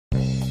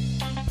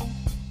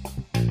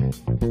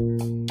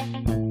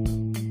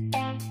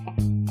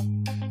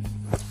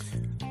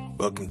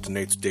Welcome to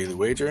Nate's Daily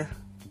Wager.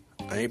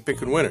 I ain't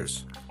picking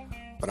winners,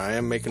 but I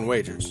am making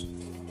wagers.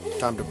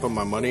 Time to put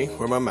my money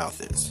where my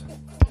mouth is.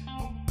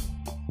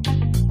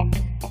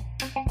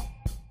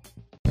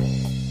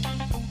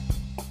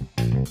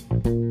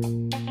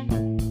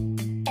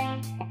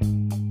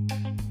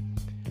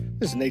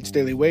 This is Nate's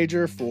Daily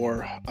Wager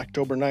for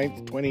October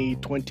 9th,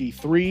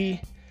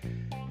 2023.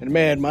 And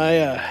man,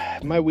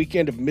 my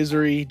weekend of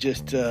misery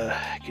just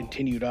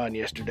continued on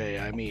yesterday.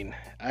 I mean,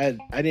 I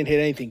didn't hit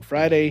anything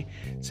Friday,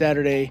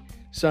 Saturday,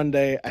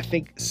 Sunday. I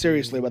think,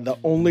 seriously, but the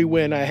only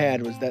win I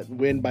had was that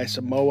win by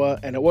Samoa.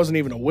 And it wasn't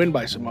even a win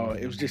by Samoa.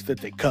 It was just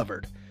that they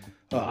covered.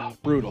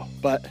 Brutal.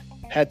 But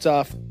hats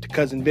off to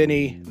Cousin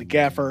Vinny, the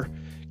gaffer,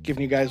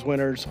 giving you guys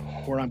winners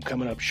where I'm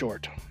coming up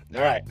short.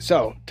 All right,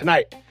 so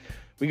tonight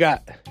we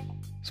got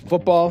some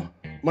football,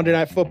 Monday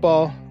Night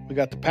Football. We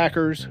got the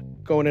Packers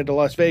going into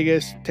Las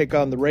Vegas, take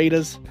on the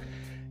Raiders.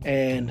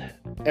 And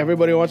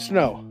everybody wants to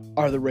know,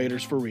 are the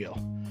Raiders for real?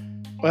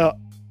 Well,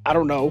 I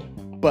don't know,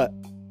 but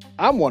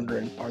I'm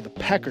wondering, are the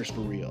Packers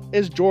for real?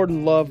 Is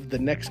Jordan Love the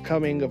next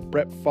coming of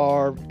Brett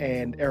Favre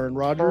and Aaron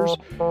Rodgers?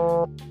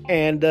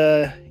 And,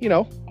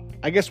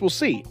 I guess we'll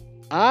see.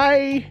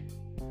 I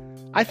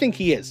think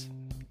he is.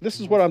 This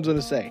is what I'm going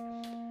to say.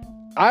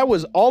 I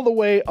was all the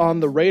way on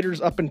the Raiders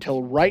up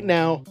until right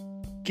now.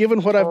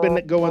 Given what I've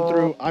been going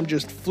through, I'm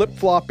just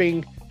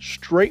flip-flopping,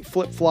 straight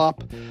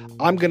flip-flop.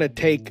 I'm going to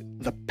take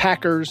the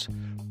Packers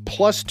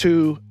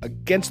 +2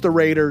 against the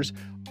Raiders.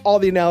 All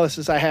the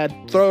analysis I had,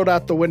 throw it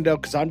out the window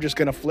because I'm just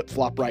going to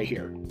flip-flop right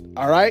here.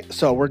 All right,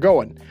 so we're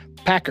going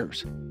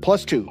Packers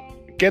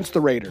 +2 against the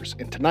Raiders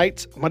in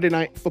tonight's Monday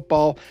Night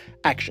Football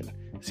action.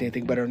 See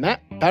anything better than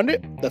that? Pound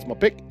it. That's my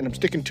pick, and I'm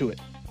sticking to it.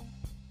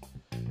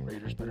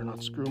 Raiders better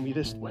not screw me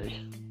this way.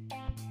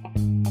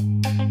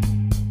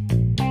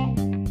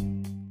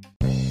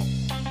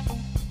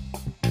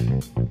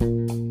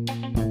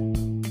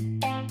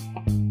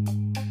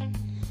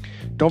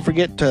 Don't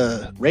forget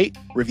to rate,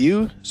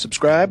 review,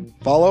 subscribe,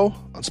 follow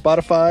on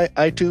Spotify,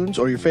 iTunes,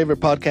 or your favorite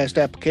podcast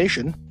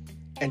application,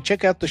 and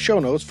check out the show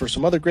notes for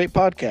some other great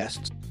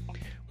podcasts.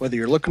 Whether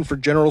you're looking for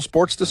general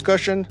sports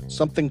discussion,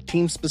 something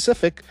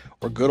team-specific,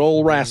 or good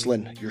old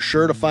wrestling, you're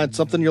sure to find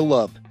something you'll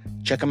love.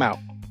 Check them out.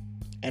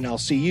 And I'll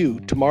see you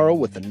tomorrow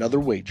with another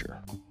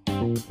wager.